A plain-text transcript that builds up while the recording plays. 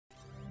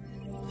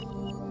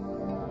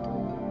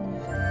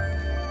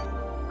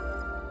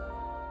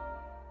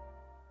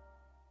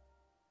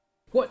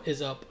What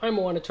is up? I'm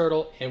Moana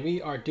Turtle, and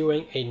we are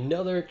doing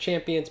another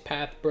Champions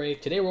Path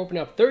break. Today we're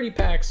opening up 30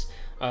 packs,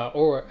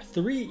 or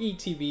 3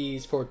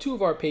 ETBs for 2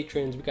 of our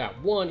patrons. We got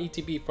 1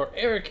 ETB for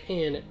Eric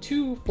and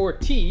 2 for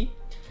T.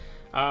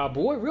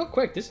 Boy, real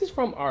quick, this is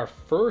from our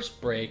first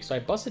break, so I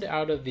busted it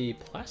out of the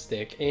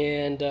plastic,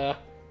 and I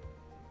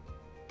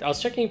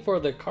was checking for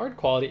the card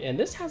quality, and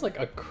this has like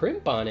a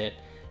crimp on it.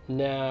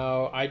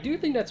 Now, I do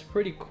think that's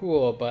pretty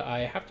cool, but I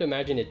have to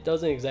imagine it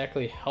doesn't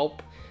exactly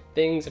help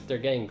things if they're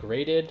getting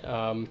graded.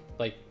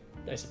 Like,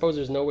 I suppose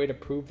there's no way to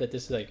prove that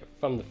this is like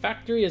from the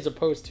factory, as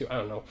opposed to, I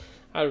don't know,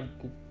 I'm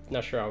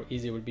not sure how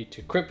easy it would be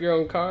to crimp your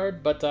own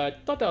card, but I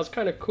thought that was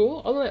kind of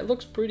cool. Other than that, it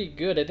looks pretty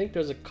good. I think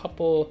there's a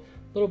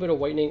little bit of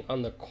whitening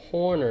on the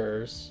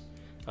corners,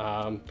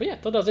 but yeah, I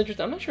thought that was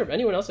interesting. I'm not sure if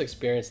anyone else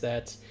experienced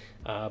that,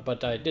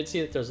 but I did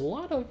see that there's a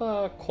lot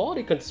of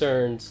quality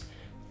concerns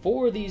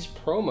for these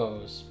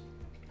promos.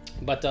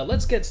 But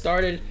let's get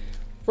started.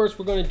 First,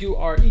 we're going to do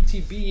our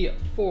ETB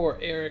for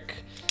Eric.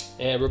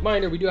 And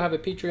reminder, we do have a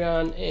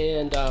Patreon,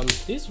 and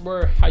these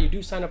were how you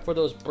do sign up for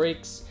those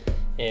breaks.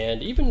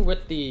 And even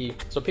with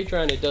so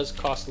Patreon, it does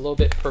cost a little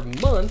bit per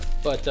month,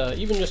 but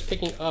even just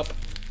picking up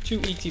 2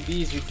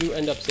 ETBs, you do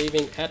end up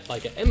saving at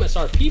like an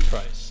MSRP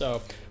price. So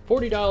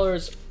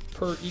 $40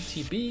 per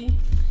ETB,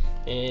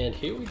 and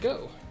here we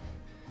go.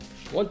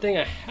 One thing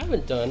I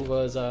haven't done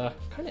was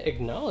kind of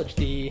acknowledge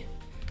the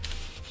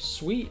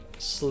sweet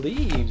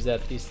sleeves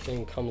that this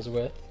thing comes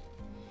with.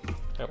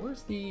 Now,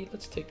 let's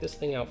take this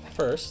thing out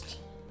first.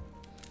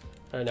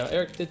 All right, now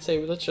Eric did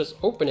say, let's just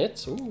open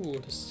it. Ooh,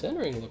 the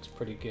centering looks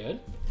pretty good.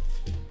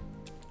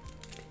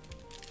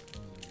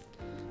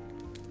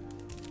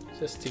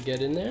 Just to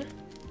get in there.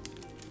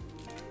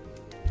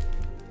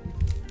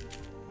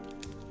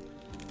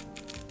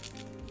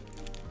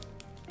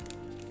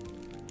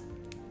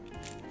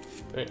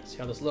 All right, see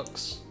how this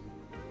looks.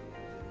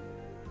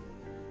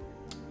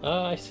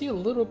 I see a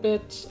little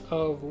bit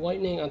of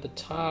whitening on the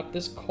top.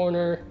 This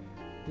corner,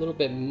 a little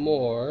bit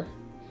more.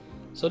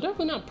 So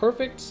definitely not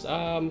perfect.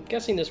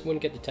 Guessing this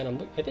wouldn't get the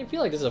 10. I feel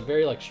like this is a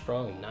very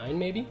strong 9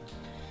 maybe.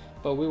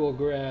 But we will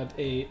grab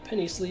a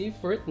penny sleeve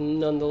for it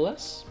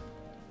nonetheless.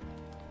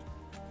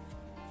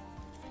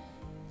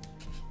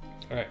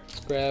 All right, let's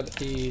grab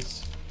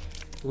these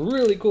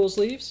really cool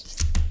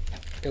sleeves.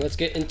 And let's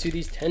get into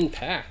these 10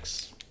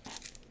 packs.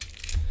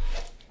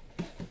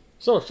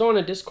 So someone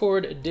in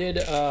Discord did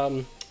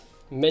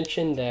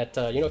mention that,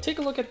 take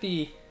a look at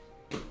the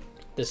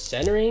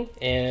centering,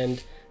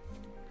 and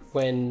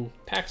when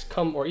packs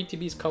come or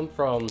ETBs come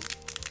from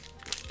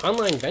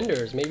online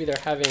vendors, maybe they're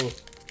having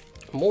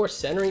more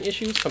centering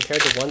issues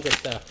compared to ones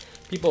that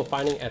people are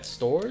finding at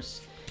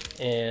stores.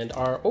 And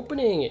our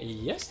opening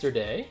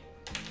yesterday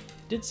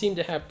did seem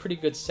to have pretty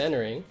good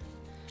centering,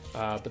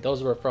 but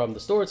those were from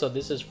the store, so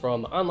this is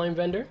from the online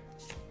vendor,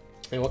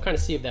 and we'll kind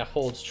of see if that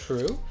holds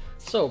true.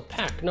 So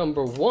pack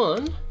number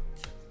 1.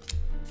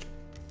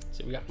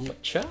 So we got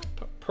Machop,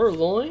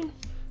 Purloin,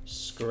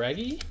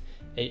 Scraggy,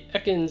 a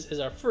Ekans is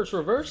our first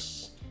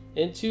reverse,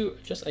 into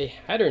just a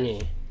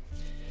Hatterney.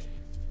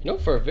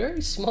 For a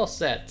very small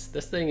set,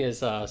 this thing is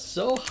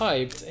so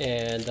hyped,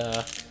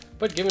 and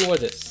but given,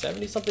 was it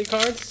 70 something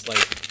cards,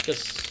 like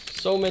just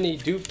so many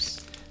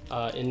dupes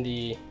in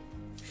the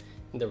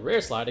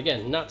rare slot.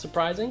 Again, not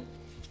surprising.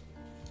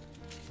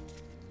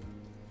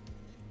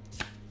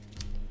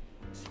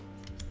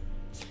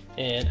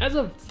 And as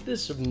of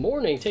this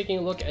morning, taking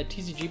a look at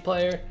TCG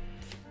Player,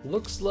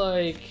 looks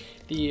like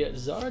the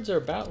Zards are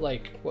about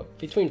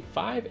between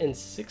 500 and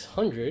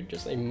 600,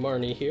 just a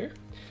Marnie here.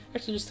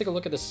 Actually, just take a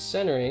look at the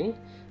centering.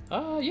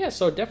 Yeah,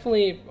 so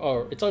definitely,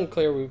 it's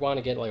unclear, we want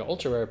to get like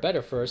ultra rare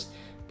better first,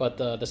 but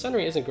the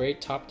centering isn't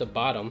great top to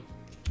bottom.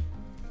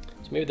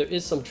 So maybe there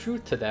is some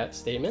truth to that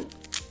statement.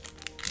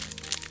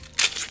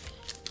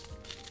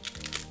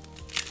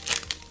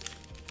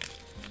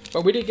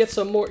 But we did get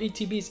some more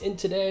ETBs in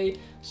today,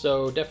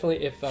 so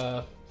definitely if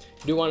you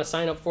do want to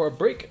sign up for a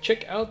break,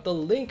 check out the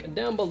link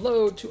down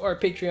below to our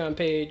Patreon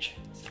page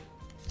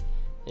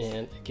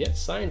and get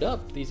signed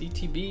up. These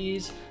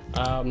ETBs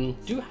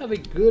do have a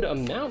good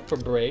amount for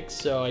breaks,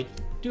 so I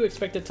do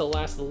expect it to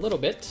last a little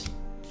bit.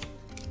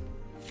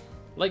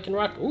 Lycan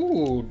Rock,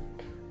 ooh,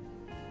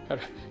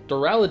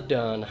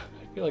 Duraludon.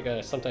 I feel like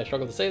I sometimes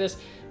struggle to say this,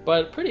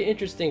 but pretty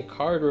interesting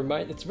card.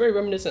 It's very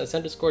reminiscent of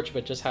Center Scorch,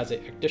 but just has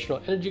an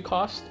additional energy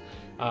cost.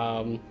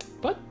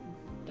 But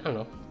I don't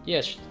know.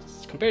 Yeah,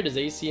 compared to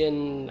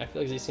Zacian, I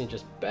feel like Zacian is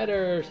just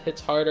better, hits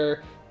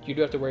harder. You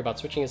do have to worry about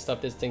switching and stuff.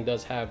 This thing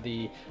does have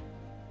the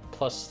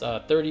plus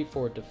 30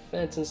 for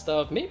defense and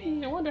stuff.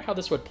 Maybe, I wonder how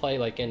this would play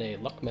like in a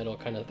luck metal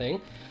kind of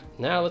thing.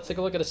 Now let's take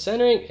a look at the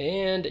centering,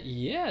 and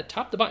yeah,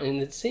 top to bottom in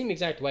the same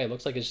exact way. It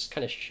looks like it's just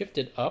kind of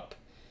shifted up.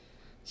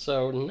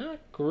 So not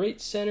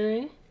great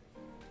centering.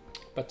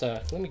 But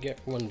let me get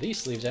one of these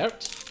sleeves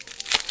out.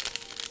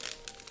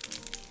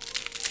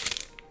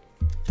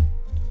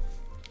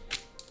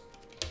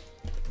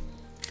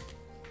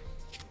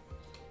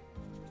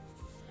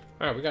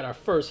 All right, we got our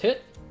first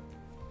hit.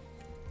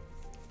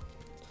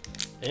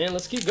 And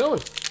let's keep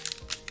going.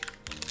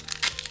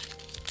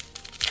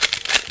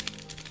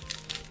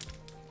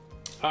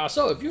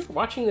 So if you're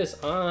watching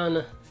this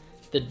on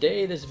the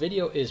day this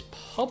video is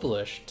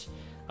published,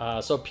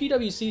 so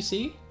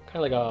PWCC, kind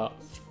of like a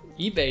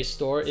eBay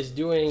store, is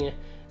doing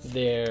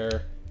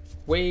their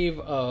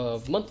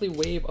monthly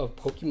wave of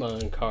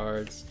Pokemon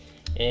cards.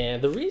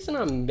 And the reason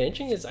I'm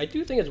mentioning is I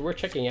do think it's worth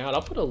checking out.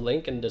 I'll put a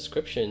link in the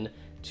description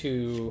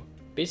to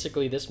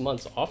basically this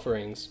month's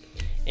offerings.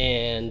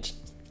 And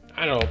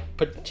I don't know,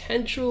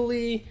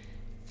 potentially,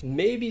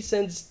 maybe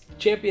since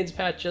Champions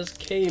Path just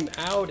came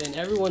out and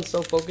everyone's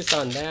so focused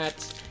on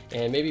that,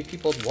 and maybe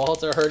people's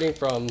wallets are hurting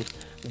from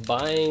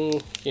buying,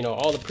 you know,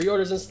 all the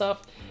pre-orders and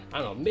stuff, I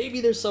don't know,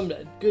 maybe there's some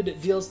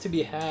good deals to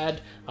be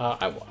had.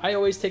 I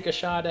always take a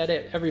shot at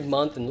it every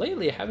month, and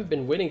lately I haven't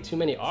been winning too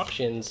many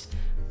auctions,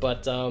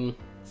 but I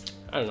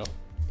don't know.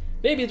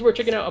 Maybe it's worth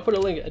checking out. I'll put a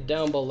link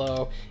down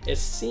below. It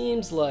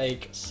seems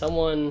like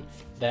someone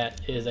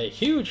that is a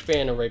huge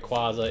fan of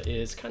Rayquaza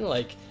is kind of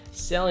like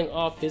selling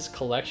off his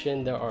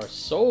collection. There are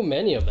so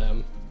many of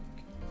them.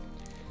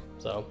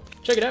 So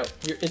check it out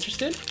if you're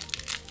interested.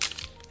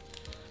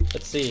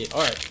 Let's see.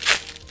 All right.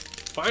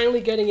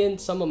 Finally getting in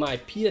some of my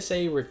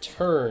PSA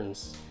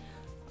returns.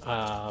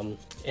 And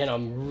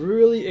I'm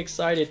really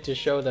excited to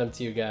show them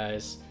to you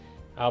guys.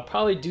 I'll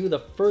probably do the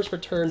first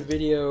return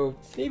video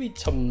maybe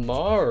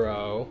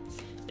tomorrow,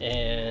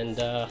 and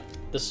the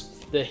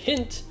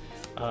hint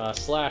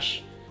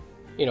slash,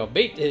 you know,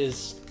 bait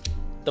is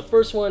the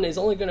first one is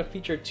only going to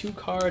feature 2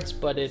 cards,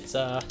 but it's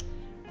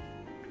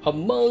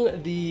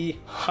among the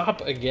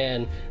hop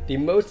again, the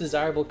most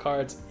desirable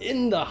cards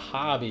in the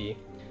hobby.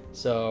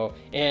 So,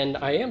 and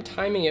I am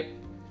timing it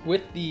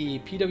with the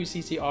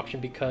PWCC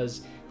auction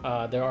because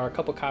there are a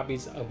couple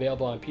copies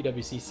available on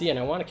PWCC, and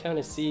I want to kind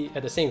of see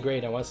at the same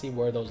grade. I want to see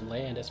where those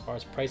land as far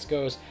as price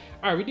goes.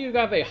 All right, we do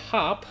have a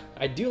Hop.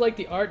 I do like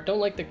the art, don't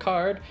like the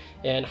card,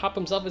 and Hop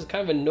himself is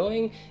kind of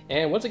annoying.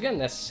 And once again,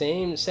 that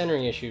same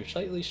centering issue,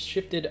 slightly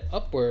shifted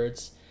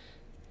upwards.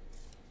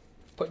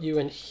 Put you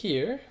in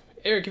here.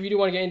 Eric, if you do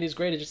want to get any of these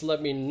graded, just let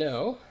me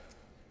know.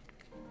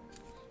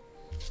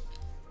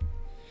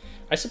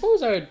 I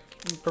suppose I would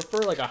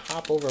prefer like a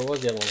Hop over, what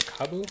was the other one,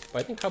 Kabu? But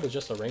I think Kabu's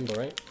just a rainbow,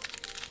 right?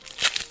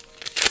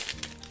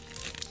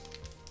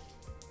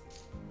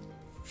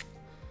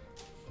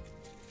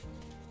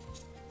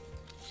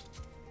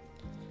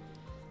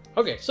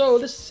 Okay, so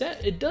this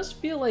set, it does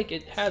feel like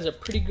it has a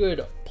pretty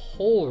good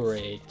pull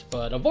rate,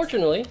 but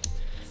unfortunately,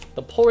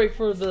 the pull rate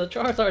for the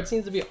Charizard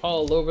seems to be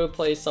all over the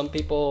place. Some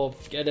people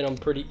getting them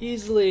pretty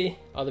easily,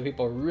 other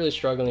people are really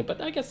struggling, but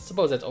I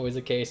suppose that's always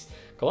the case.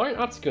 Galarian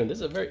Obstagoon, this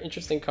is a very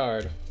interesting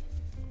card.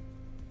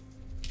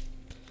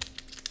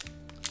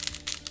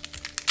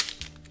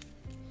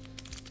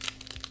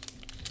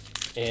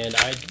 And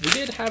we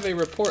did have a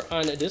report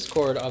on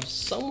Discord of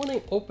someone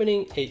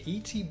opening a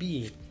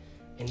ETB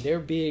and there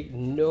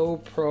being no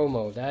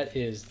promo. That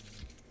is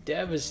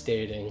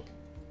devastating.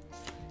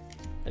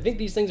 I think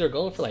these things are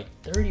going for like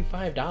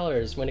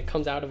 $35 when it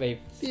comes out of a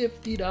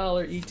 $50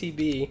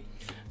 ETB,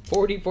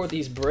 40 for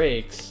these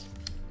breaks.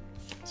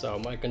 So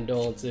my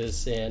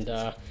condolences, and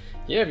yeah,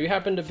 if you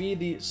happen to be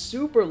the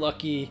super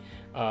lucky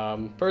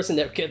person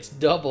that gets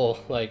double,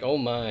 like, oh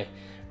my.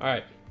 All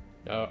right,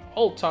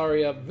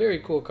 Altaria, very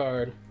cool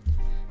card.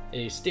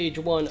 A stage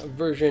 1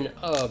 version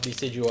of the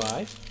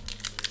Decidueye.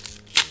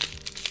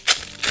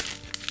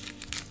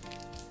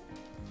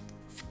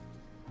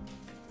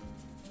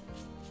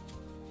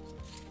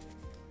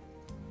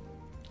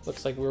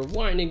 Looks like we're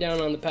winding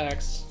down on the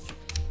packs.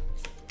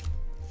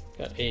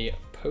 Got a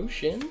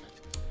Potion,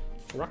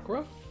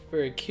 Rockruff,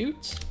 very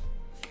cute.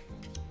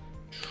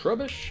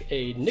 Trubbish,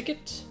 a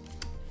Nickit,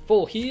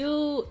 full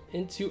heal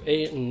into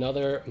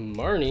another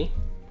Marnie.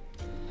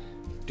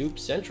 Dupe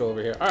Central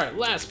over here. All right,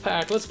 last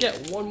pack. Let's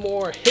get one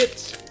more hit.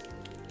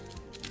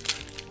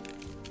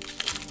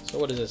 So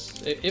what is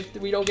this? If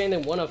we don't get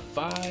anything, 1 of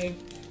 5.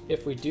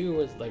 If we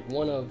do, it's like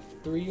 1 of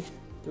 3,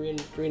 3 and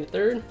a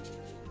third.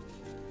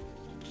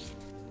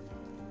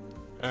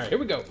 All right, here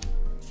we go.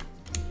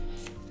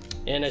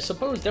 And I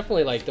suppose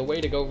definitely like the way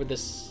to go over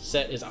this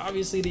set is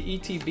obviously the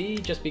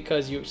ETB, just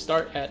because you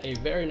start at a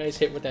very nice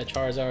hit with that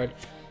Charizard.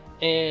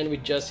 And we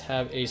just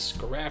have a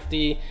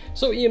Scrafty.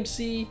 So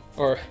EMC,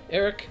 or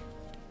Eric,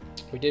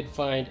 we did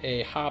find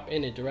a Hop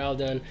and a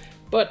Duraludon,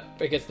 but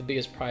I guess the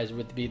biggest prize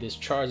would be this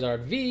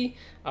Charizard V.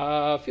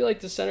 I feel like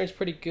the center is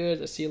pretty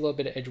good. I see a little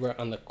bit of edge wear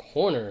on the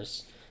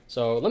corners.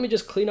 So let me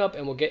just clean up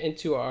and we'll get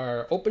into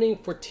our opening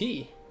for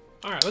T.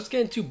 All right, let's get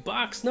into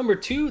box number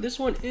 2. This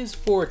one is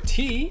for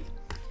T.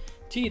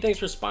 T, thanks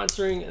for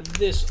sponsoring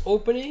this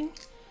opening.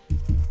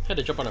 Had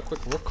to jump on a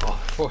quick work call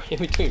for in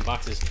between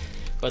boxes.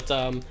 But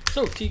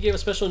so T gave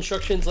us special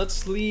instructions.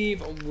 Let's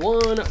leave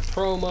 1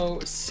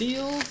 promo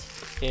sealed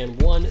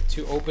and 1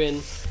 to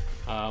open.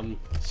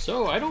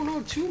 So I don't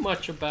know too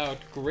much about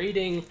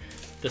grading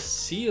the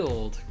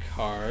sealed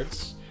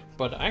cards,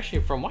 but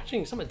actually from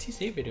watching some of the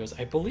TCA videos,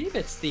 I believe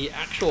it's the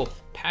actual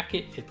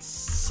packet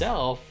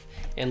itself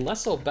and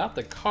less so about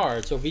the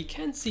card. So if we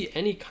can see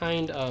any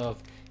kind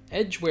of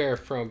edge wear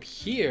from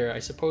here, I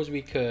suppose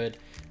we could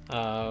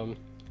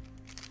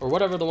or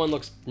whatever the one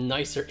looks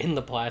nicer in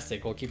the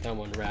plastic. We'll keep that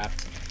one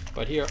wrapped.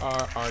 But here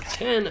are our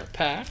 10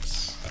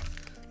 packs.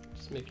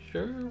 Just make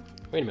sure.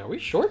 Wait a minute, are we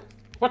short?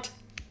 What?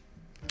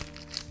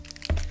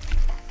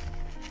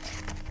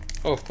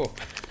 Oh,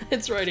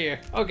 it's right here.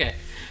 Okay.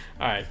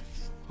 All right.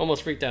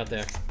 Almost freaked out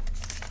there.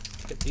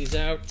 Get these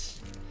out.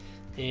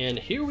 And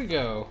here we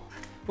go.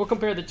 We'll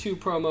compare the two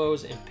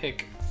promos and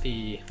pick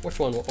which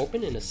one we'll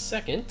open in a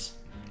second.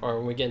 Or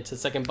when we get into the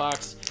second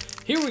box.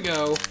 Here we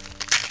go.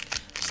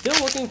 Still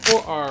looking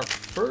for our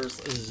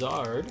first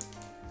Zard.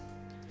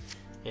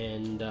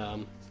 And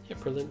yeah,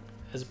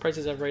 as the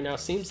prices have right now,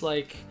 seems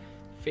like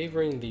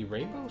favoring the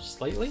rainbow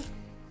slightly.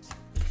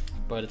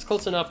 But it's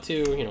close enough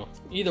to, you know,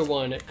 either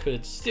one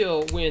could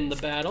still win the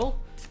battle.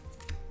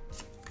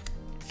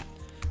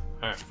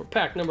 Alright, for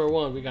pack number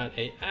 1, we got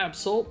a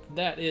Absol.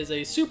 That is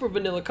a super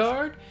vanilla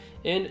card.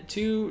 And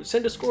to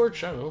Send a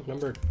Scorch, I don't know,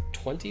 number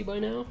 20 by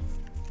now.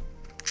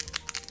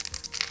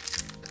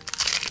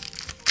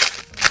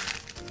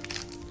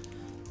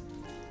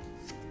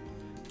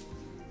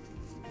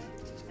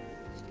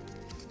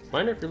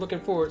 Reminder, if you're looking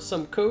for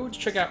some codes,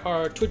 check out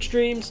our Twitch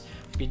streams.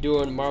 We'll be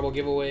doing marble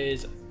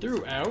giveaways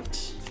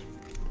throughout.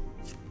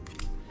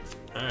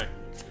 Alright,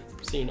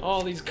 I've seen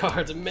all these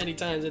cards many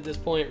times at this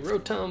point.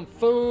 Rotom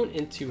Phone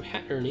into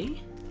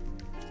Hatterny.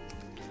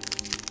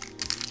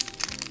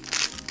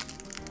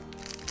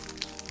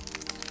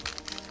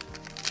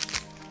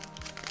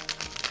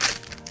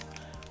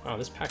 Wow,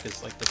 this pack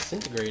is like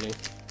disintegrating.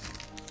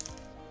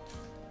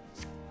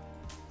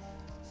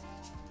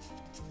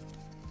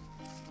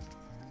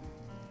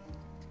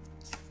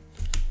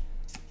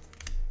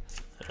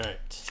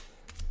 Alright.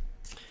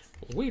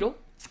 Weedle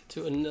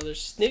to another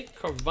Snake,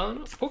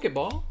 Carvana,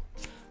 Pokeball,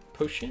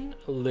 Potion,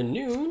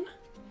 Lanoon,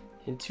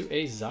 into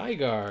a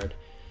Zygarde.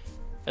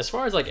 As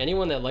far as like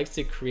anyone that likes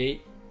to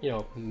create, you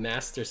know,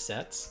 master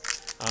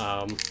sets,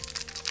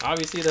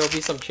 obviously there'll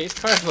be some chase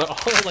cards, but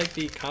all like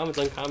the commons,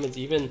 uncommons,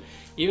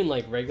 even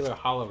like regular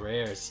holo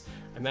rares,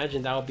 I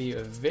imagine that'll be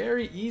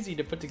very easy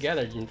to put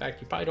together. In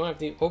fact, you probably don't have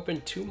to open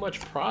too much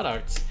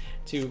product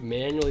to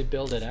manually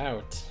build it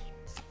out.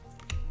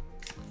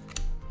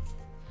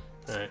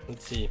 Alright,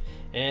 let's see.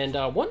 And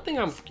one thing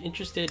I'm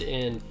interested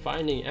in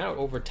finding out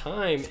over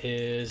time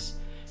is,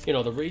 you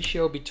know, the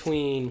ratio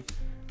between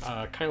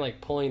kind of like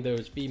pulling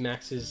those V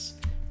maxes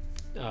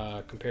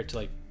compared to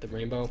like the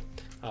rainbow.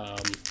 I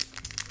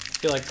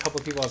feel like a couple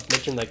of people have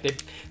mentioned like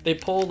they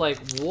pull like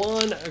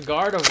one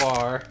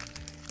Gardevoir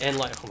and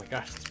like, oh my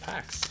gosh, these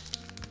packs,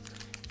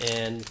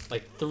 and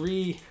like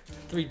three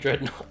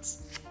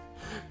Dreadnoughts,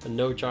 but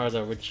no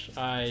Charizard, which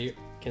I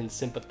can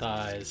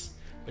sympathize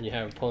when you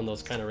have pulling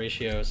those kind of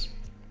ratios.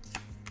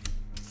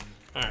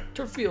 Alright,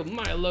 Turffield,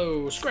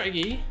 Milo,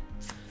 Scraggy,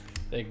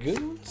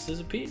 Lagoon,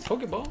 Sizzipede,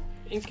 Pokeball,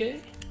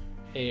 Inkay,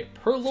 a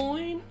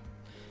Purloin,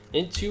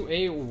 into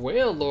a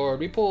Wailord.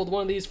 We pulled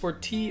one of these for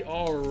T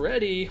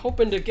already,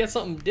 hoping to get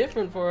something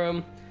different for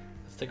him.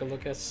 Let's take a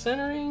look at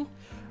centering.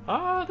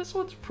 This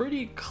one's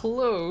pretty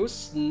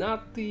close.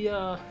 Not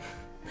the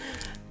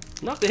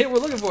hit we're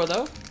looking for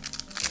though.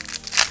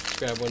 Let's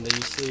grab one of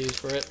these sleeves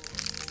for it.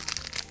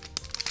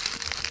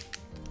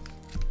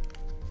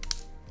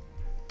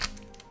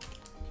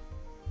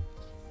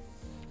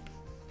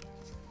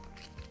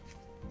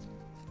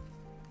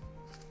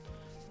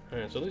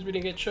 Alright, so at least we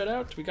didn't get shut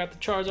out. We got the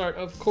Charizard,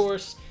 of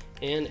course,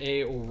 and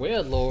a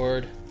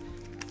Wailord.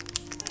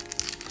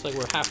 Looks like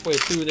we're halfway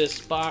through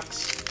this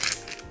box.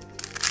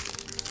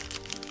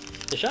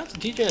 And shout out to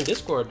TJ on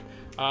Discord.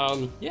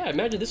 Yeah, I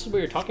imagine this is what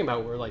you're talking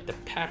about, where like the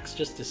packs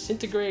just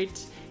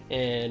disintegrate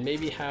and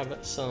maybe have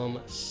some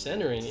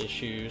centering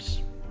issues.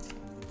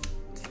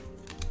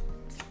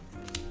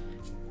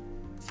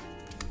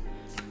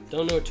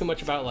 Don't know too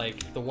much about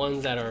like the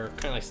ones that are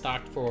kind of like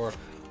stocked for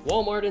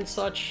Walmart and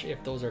such,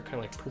 if those are kind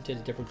of like printed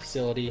in a different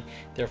facility,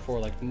 therefore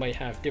like might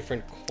have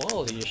different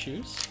quality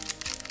issues.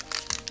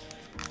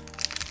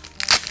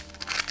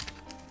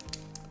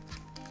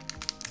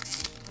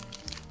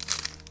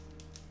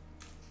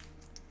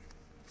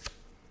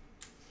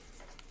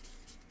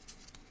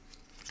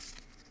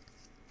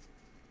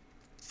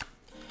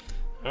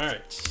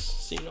 Alright,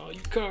 seen all you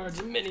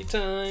cards many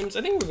times.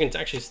 I think we can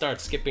actually start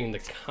skipping the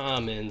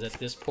commons at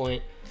this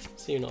point.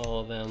 Seen all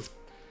of them.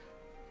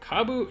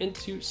 Kabu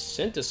into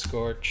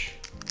Centiskorch.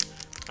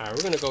 Alright,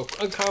 we're gonna go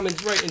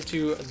uncommons right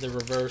into the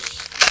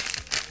reverse.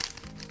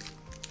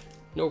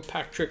 No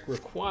pack trick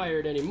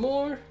required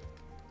anymore.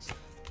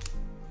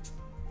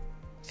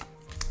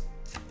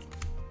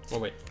 Oh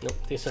wait, nope,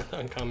 these are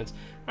uncommons.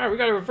 Alright, we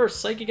got a reverse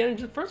Psychic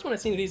Energy. The first one I've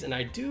seen of these, and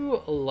I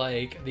do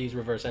like these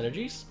reverse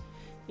energies.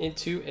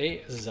 Into a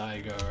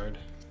Zygarde.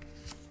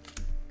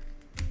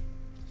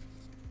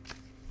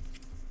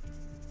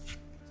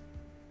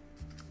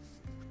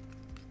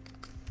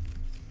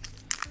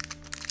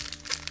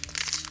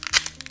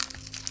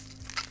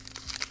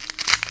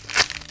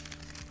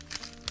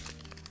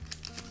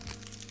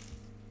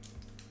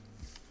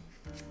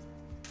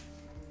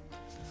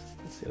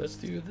 Let's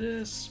do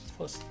this,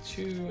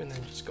 +2, and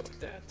then just go like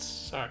that.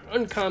 Sorry,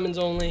 uncommons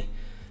only.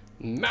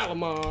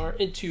 Malamar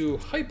into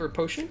Hyper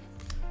Potion.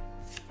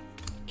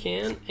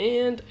 Can,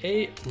 and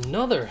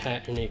another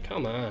Hatterene,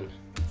 come on.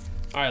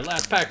 All right,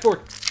 last pack for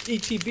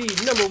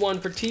ETB, number 1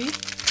 for T.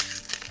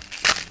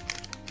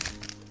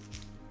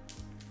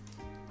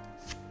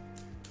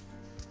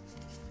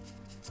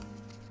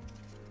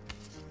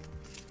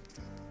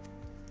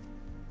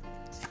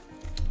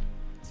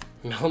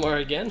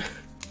 Malamar again.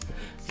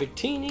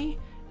 Victini,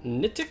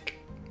 Nitik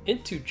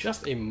into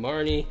just a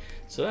Marnie.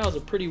 So that was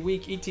a pretty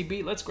weak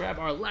ETB. Let's grab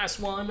our last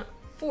one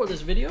for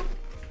this video.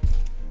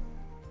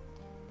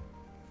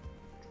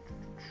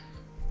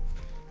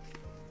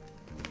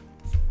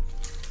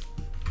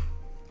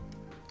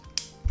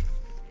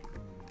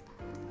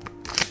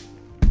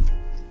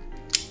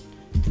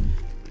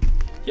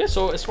 Yeah,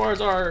 so as far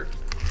as our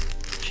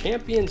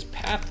Champions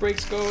Path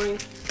breaks going,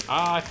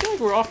 I feel like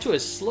we're off to a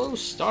slow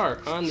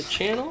start on the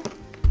channel,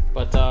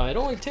 but it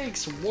only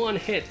takes one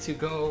hit to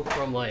go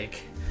from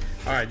like,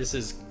 all right, this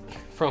is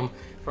from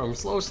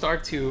slow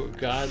start to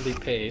godly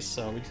pace.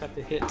 So we just have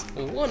to hit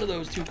one of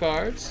those 2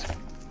 cards.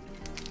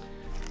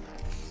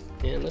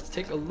 And let's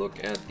take a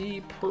look at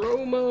the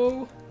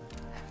promo.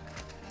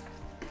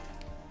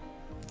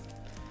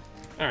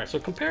 All right, so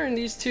comparing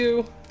these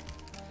two,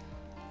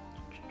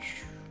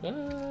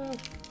 yeah,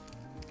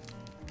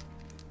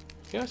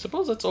 I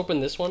suppose let's open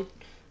this one.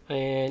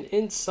 And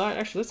inside,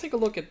 actually, let's take a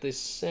look at the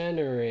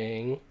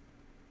centering.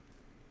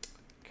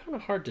 Kind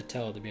of hard to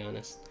tell, to be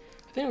honest.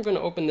 I think I'm going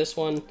to open this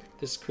one.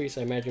 This crease,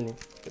 I imagine,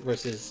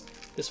 versus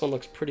this one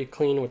looks pretty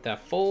clean with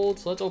that fold.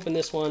 So let's open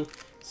this one,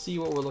 see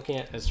what we're looking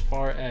at as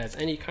far as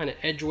any kind of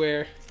edge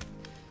wear.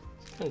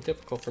 It's kind of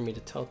difficult for me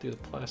to tell through the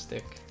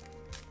plastic.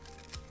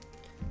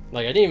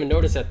 Like, I didn't even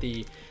notice at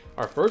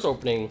our first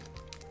opening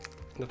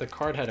that the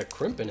card had a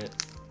crimp in it.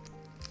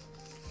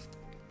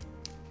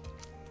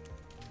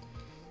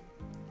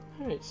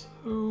 Alright,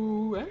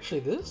 so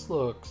actually this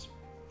looks,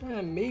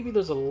 maybe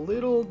there's a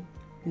little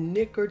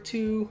nick or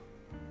two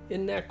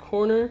in that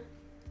corner.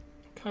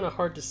 Kind of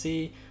hard to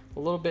see. A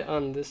little bit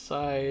on this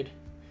side,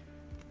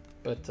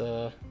 but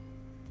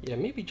yeah,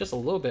 maybe just a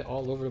little bit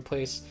all over the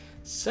place.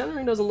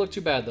 Centering doesn't look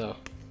too bad though.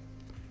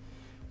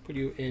 Put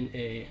you in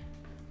a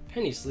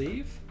penny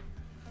sleeve.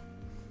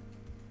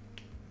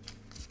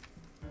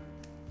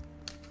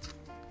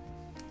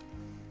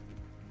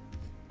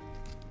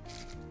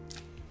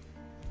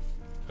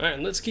 All right,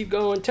 let's keep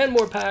going. 10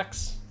 more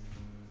packs.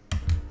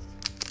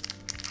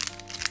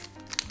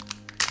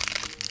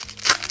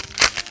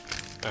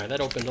 All right, that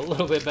opened a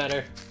little bit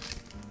better.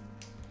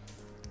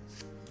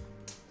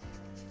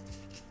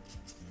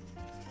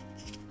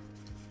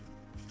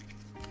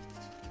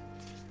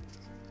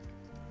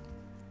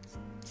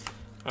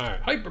 All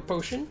right, Hyper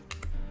Potion,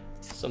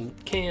 some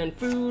canned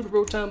food,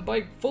 Rotom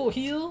Bike Full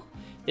Heal,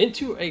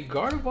 into a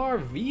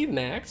Gardevoir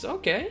VMAX.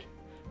 Okay,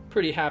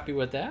 pretty happy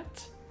with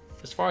that.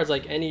 As far as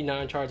like any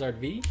non-Charizard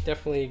V,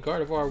 definitely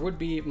Gardevoir would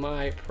be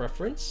my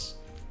preference.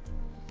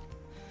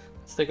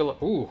 Let's take a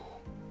look. Ooh,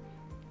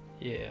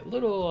 yeah, a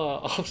little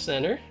off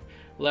center,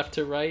 left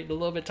to right, a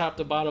little bit top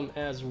to bottom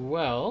as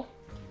well.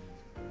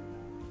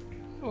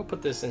 I'll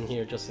put this in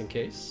here just in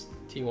case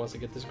T wants to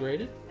get this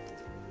graded.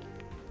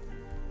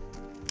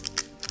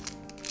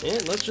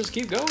 And let's just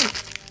keep going.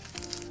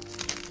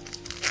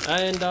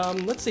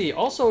 And let's see,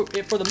 also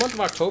for the month of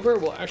October,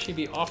 we'll actually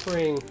be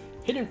offering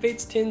Hidden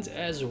Fates tins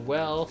as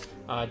well.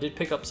 I did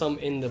pick up some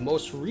in the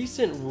most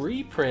recent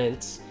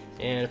reprints,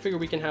 and I figure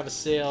we can have a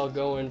sale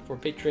going for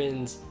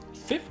patrons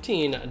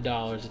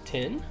 $15 a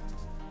tin.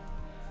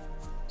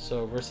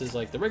 So versus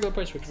like the regular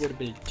price, which would have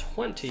been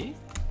 $20.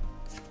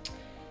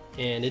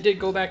 And it did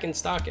go back in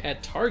stock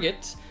at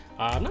Target.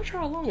 I'm not sure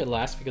how long it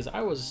lasts because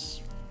I was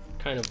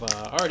kind of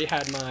already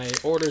had my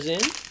orders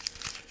in.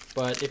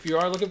 But if you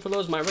are looking for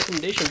those, my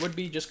recommendation would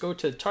be just go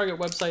to the Target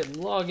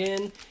website, log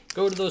in,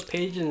 go to those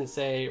pages and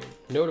say,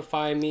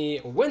 notify me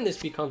when this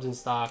becomes in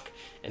stock,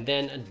 and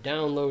then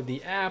download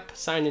the app,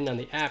 sign in on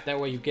the app. That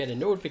way you get a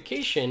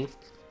notification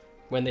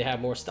when they have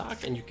more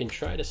stock and you can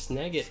try to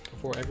snag it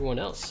before everyone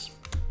else.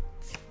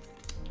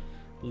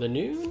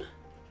 Lanoon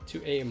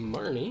to a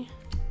Marnie.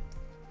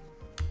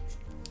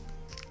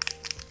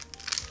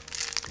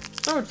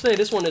 So I would say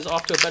this one is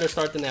off to a better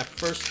start than that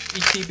first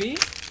ETB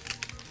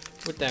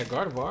with that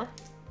Gardevoir.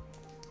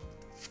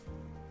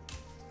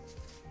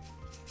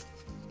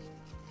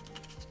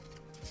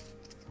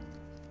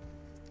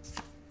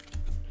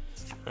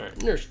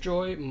 Alright, Nurse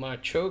Joy,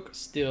 Machoke,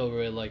 still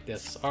really like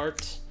this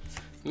art.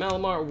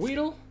 Malamar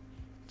Weedle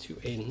to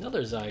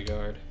another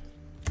Zygarde.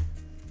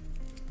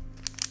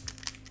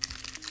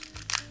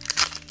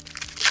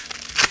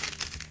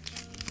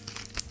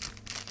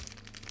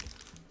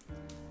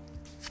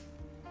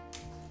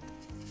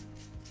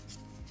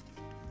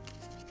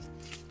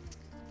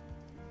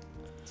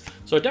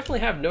 So I definitely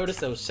have noticed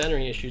those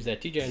centering issues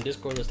that TJ on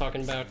Discord was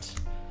talking about.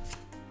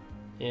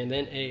 And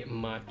then a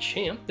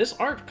Machamp. This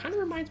art kind of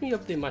reminds me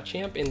of the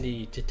Machamp in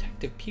the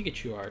Detective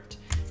Pikachu art.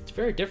 It's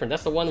very different.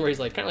 That's the one where he's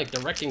like kind of like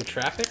directing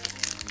traffic.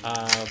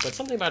 But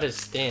something about his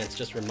stance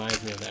just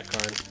reminds me of that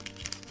card.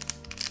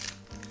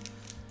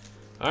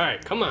 All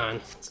right, come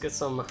on. Let's get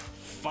some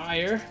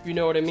fire, if you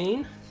know what I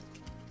mean.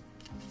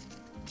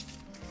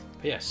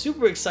 But yeah,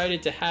 super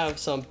excited to have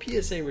some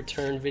PSA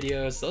return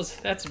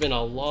videos. That's been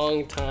a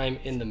long time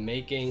in the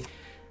making.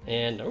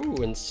 And, oh,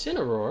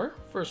 Incineroar,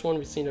 first one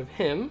we've seen of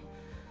him.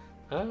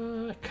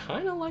 I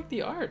kind of like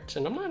the art,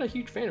 and I'm not a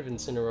huge fan of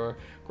Incineroar.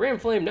 Grand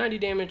Flame, 90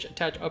 damage,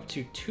 attach up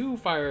to 2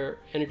 fire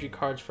energy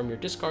cards from your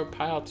discard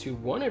pile to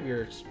one of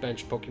your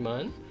bench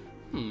Pokemon.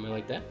 I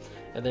like that.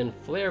 And then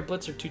Flare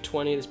Blitzer,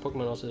 220. This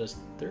Pokemon also does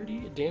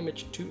 30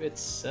 damage to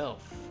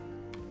itself.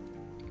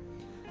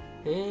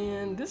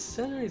 And this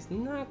center is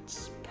not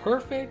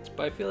perfect,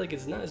 but I feel like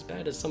it's not as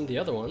bad as some of the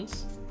other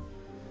ones.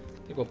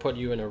 I think we'll put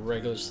you in a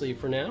regular sleeve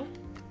for now.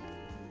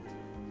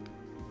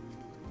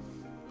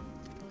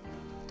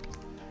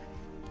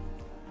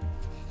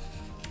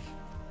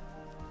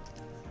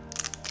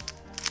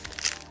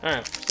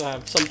 Alright, so I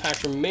have some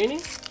packs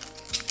remaining.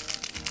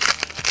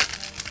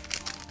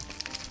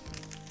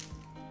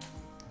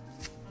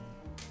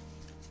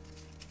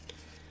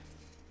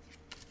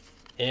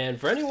 And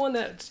for anyone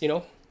that's, you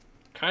know,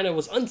 kind of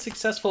was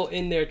unsuccessful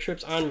in their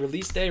trips on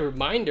release day,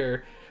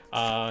 reminder,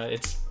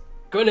 it's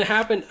going to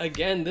happen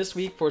again this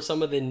week for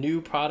some of the new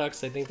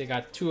products. I think they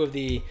got 2 of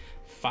the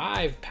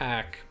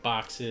 5-pack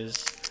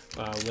boxes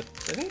with,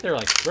 I think they're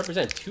like,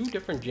 represent 2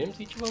 different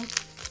gyms, each of them.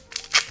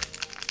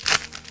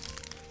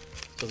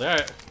 So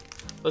there,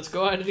 let's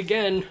go at it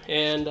again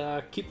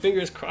and keep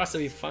fingers crossed that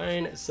we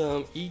find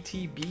some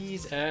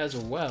ETBs as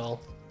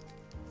well.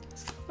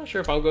 Not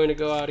sure if I'm going to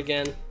go out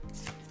again.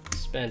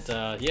 Spent,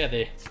 yeah,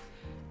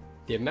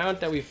 the amount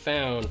that we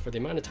found for the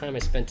amount of time I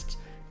spent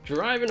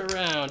driving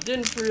around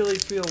didn't really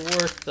feel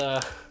worth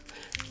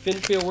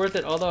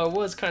it, although it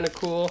was kind of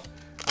cool.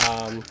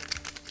 Kind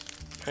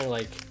of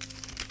like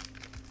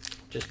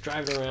just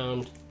driving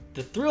around,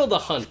 the thrill of the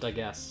hunt, I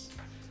guess.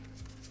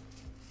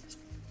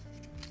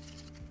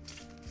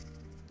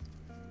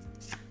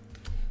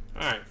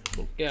 Alright,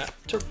 yeah,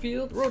 Turf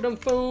Field, Rotom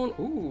Phone.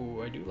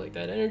 Ooh, I do like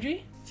that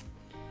energy.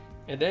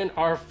 And then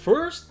our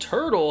first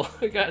turtle,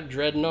 we got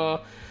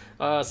Dreadnought.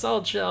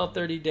 Solid Shell,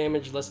 30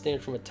 damage, less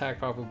damage from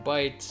attack, powerful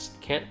bites,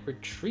 can't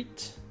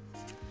retreat.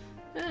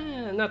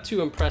 Not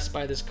too impressed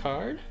by this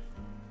card,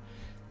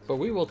 but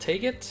we will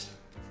take it.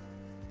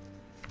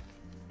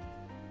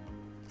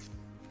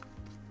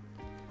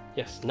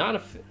 Yes, not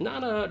a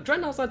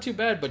Dreadnought's not too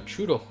bad, but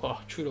Trudel, oh,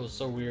 Trudel is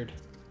so weird.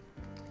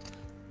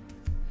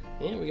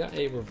 And we got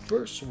a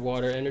reverse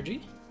water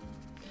energy.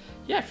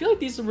 Yeah, I feel like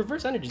these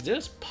reverse energies, they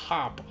just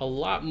pop a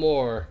lot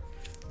more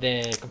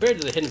than compared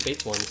to the Hidden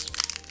Fates ones.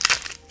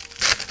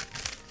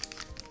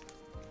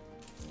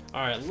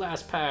 Alright,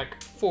 last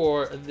pack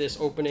for this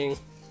opening.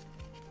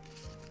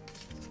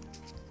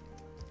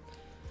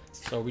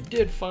 So we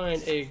did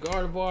find a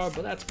Gardevoir,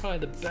 but that's probably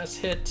the best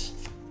hit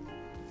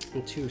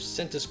into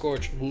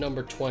Centiskorch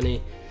number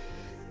 20.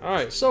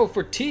 Alright, so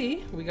for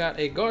T, we got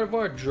a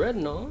Gardevoir,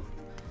 Dreadnought,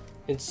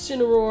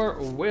 Incineroar,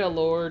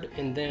 Wailord,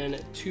 and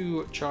then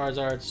 2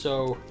 Charizards.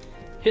 So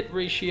hit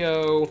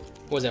ratio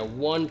was at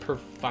 1 per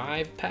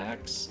 5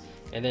 packs,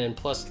 and then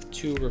plus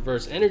 2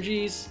 reverse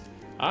energies.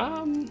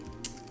 I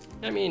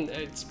mean,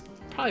 it's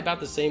probably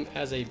about the same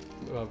as a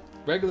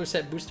regular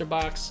set booster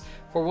box.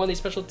 For one of these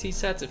specialty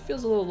sets, it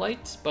feels a little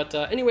light, but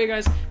anyway,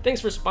 guys,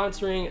 thanks for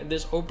sponsoring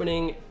this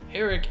opening,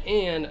 Eric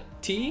and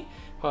T.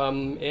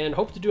 And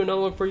hope to do another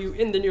one for you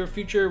in the near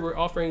future. We're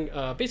offering,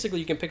 basically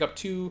you can pick up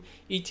 2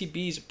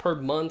 ETBs per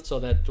month, so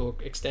that will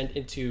extend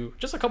into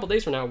just a couple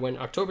days from now when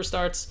October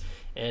starts.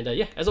 And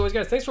yeah, as always,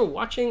 guys, thanks for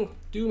watching.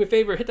 Do me a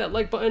favor, hit that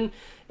like button.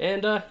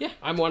 And yeah,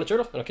 I'm Wanna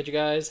Turtle, and I'll catch you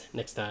guys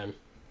next time.